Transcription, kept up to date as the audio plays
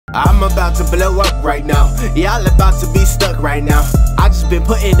I'm about to blow up right now. Y'all about to be stuck right now. I just been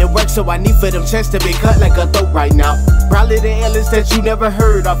putting in work, so I need for them chests to be cut like a throat right now. Probably the illest that you never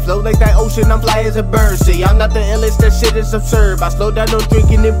heard. I float like that ocean, I'm fly as a bird. See, I'm not the illest, that shit is absurd. I slow down on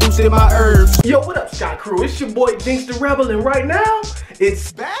drinking and boosting my herbs. Yo, what up, Skye Crew? It's your boy Jinx the Rebel, and right now,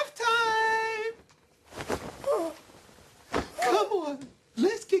 it's bath time. Come on,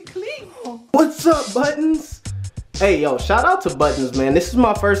 let's get clean. What's up, Buttons? Hey, yo, shout out to Buttons, man. This is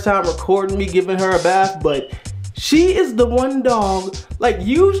my first time recording me giving her a bath, but she is the one dog. Like,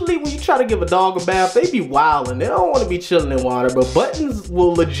 usually when you try to give a dog a bath, they be wildin'. They don't want to be chilling in water, but Buttons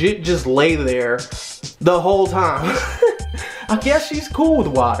will legit just lay there the whole time. I guess she's cool with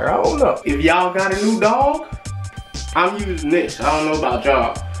water. I don't know. If y'all got a new dog, I'm using this. I don't know about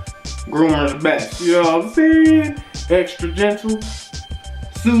y'all. Groomer's best. You know what I'm saying? Extra gentle,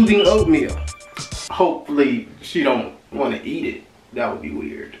 soothing oatmeal. Hopefully she don't want to eat it. That would be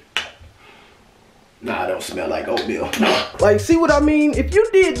weird. Nah, I don't smell like oatmeal. Like, see what I mean? If you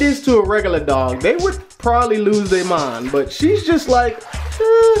did this to a regular dog, they would probably lose their mind. But she's just like,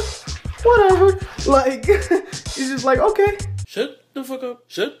 whatever. Like, she's just like, okay. Shut the fuck up.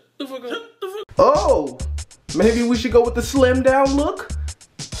 Shut the fuck up. Shut the fuck up. Oh, maybe we should go with the slim down look?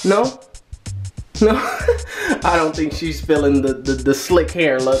 No? No, I don't think she's feeling the slick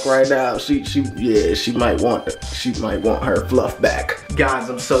hair look right now. She might want her fluff back. Guys,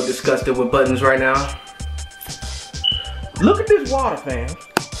 I'm so disgusted with Buttons right now. Look at this water, fam.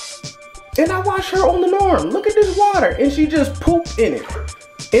 And I watch her on the norm. Look at this water, and she just pooped in it,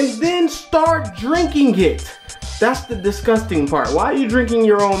 and then start drinking it. That's the disgusting part. Why are you drinking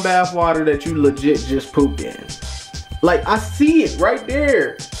your own bath water that you legit just pooped in? Like, I see it right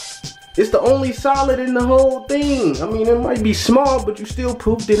there. It's the only solid in the whole thing. I mean, it might be small, but you still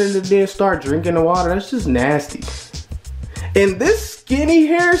pooped in it and then start drinking the water. That's just nasty. And this skinny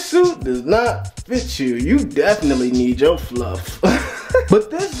hair suit does not fit you. You definitely need your fluff. But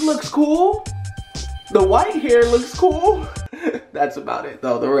this looks cool. The white hair looks cool. That's about it,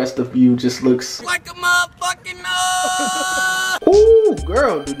 though. The rest of you just looks like a motherfucking nut. Ooh,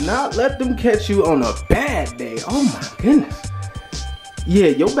 girl, do not let them catch you on a bad day. Oh my goodness. Yeah,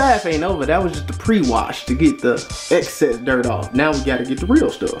 your bath ain't over. That was just the pre-wash to get the excess dirt off. Now we gotta get the real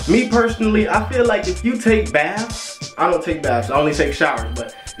stuff. Me personally, I feel like if you take baths, I don't take baths, I only take showers,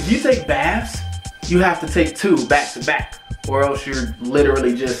 but if you take baths, you have to take 2 back to back, or else you're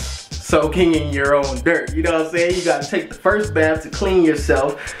literally just soaking in your own dirt. You know what I'm saying? You gotta take the first bath to clean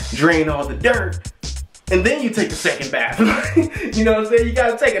yourself, drain all the dirt, and then you take the second bath. You know what I'm saying? You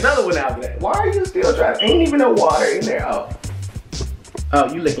gotta take another one after that. Why are you still trying? Ain't even no water in there. Oh,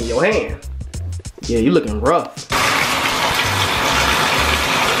 you licking your hand. Yeah, you looking rough.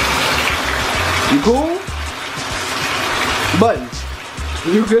 You cool? Buttons,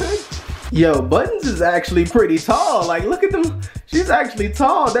 you good? Yo, Buttons is actually pretty tall. Like, look at them. She's actually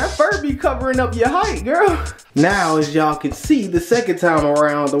tall. That fur be covering up your height, girl. Now, as y'all can see, the second time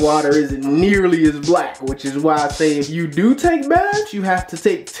around, the water isn't nearly as black, which is why I say if you do take baths, you have to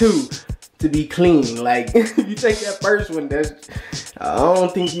take 2 to be clean. Like, if you take that first one, I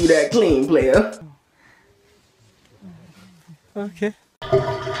don't think you that clean, player. Okay.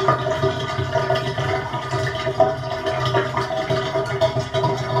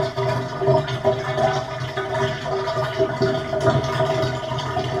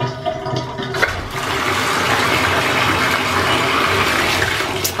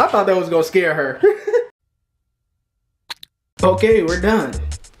 I thought that was gonna scare her. Okay, we're done.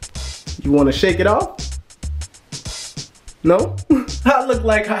 You wanna shake it off? No? I look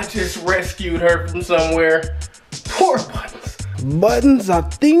like I just rescued her from somewhere. Poor Buttons. Buttons, I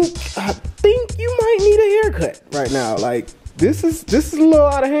think you might need a haircut right now. Like, this is a little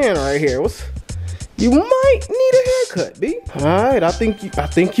out of hand right here. You might need a haircut, B. Alright, I think you good.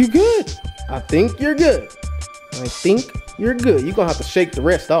 I think you're good. I think you're good. You're gonna have to shake the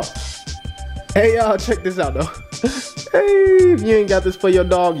rest off. Hey y'all, check this out though. Hey, if you ain't got this for your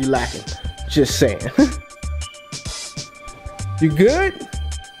dog, you lacking. Just saying. You good?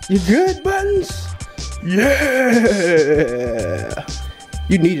 You good, Buttons? Yeah!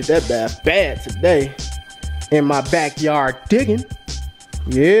 You needed that bath bad today. In my backyard digging.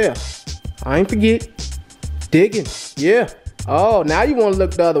 Yeah. I ain't forget. Digging. Yeah. Oh, now you want to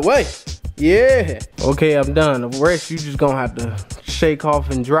look the other way. Yeah. Okay, I'm done. The rest you just gonna have to shake off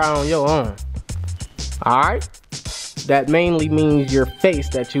and dry on your own. Alright? That mainly means your face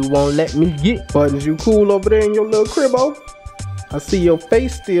that you won't let me get. Buttons, you cool over there in your little cribbo? I see your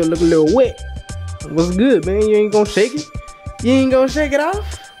face still look a little wet. What's good, man? You ain't gonna shake it? You ain't gonna shake it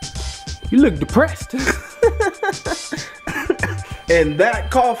off? You look depressed. And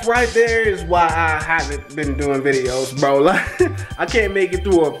that cough right there is why I haven't been doing videos, bro. Like, I can't make it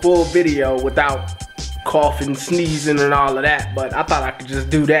through a full video without coughing, sneezing, and all of that. But I thought I could just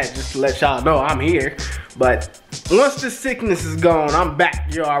do that just to let y'all know I'm here. But once the sickness is gone, I'm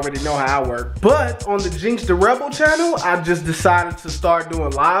back. You already know how I work. But on the Jinx the Rebel channel, I just decided to start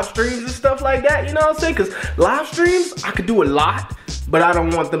doing live streams and stuff like that. You know what I'm saying? Because live streams, I could do a lot, but I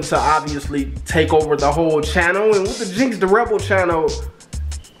don't want them to obviously take over the whole channel. And with the Jinx the Rebel channel,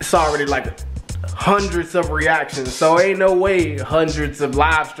 it's already like hundreds of reactions. So ain't no way hundreds of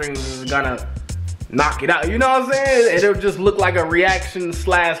live streams is gonna knock it out. You know what I'm saying? It'll just look like a reaction /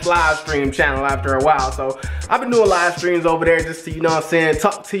 live stream channel after a while. So I've been doing live streams over there just to, you know what I'm saying,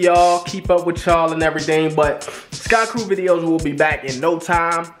 talk to y'all, keep up with y'all and everything. But Skye Crew videos will be back in no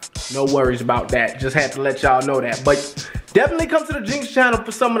time. No worries about that. Just had to let y'all know that. But definitely come to the Jinx channel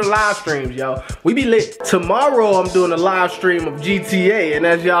for some of the live streams, yo. We be lit. Tomorrow I'm doing a live stream of GTA, and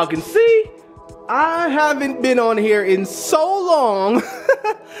as y'all can see, I haven't been on here in so long.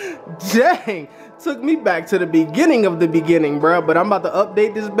 Dang, took me back to the beginning of the beginning, bro. But I'm about to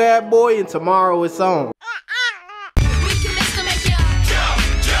update this bad boy, and tomorrow it's on.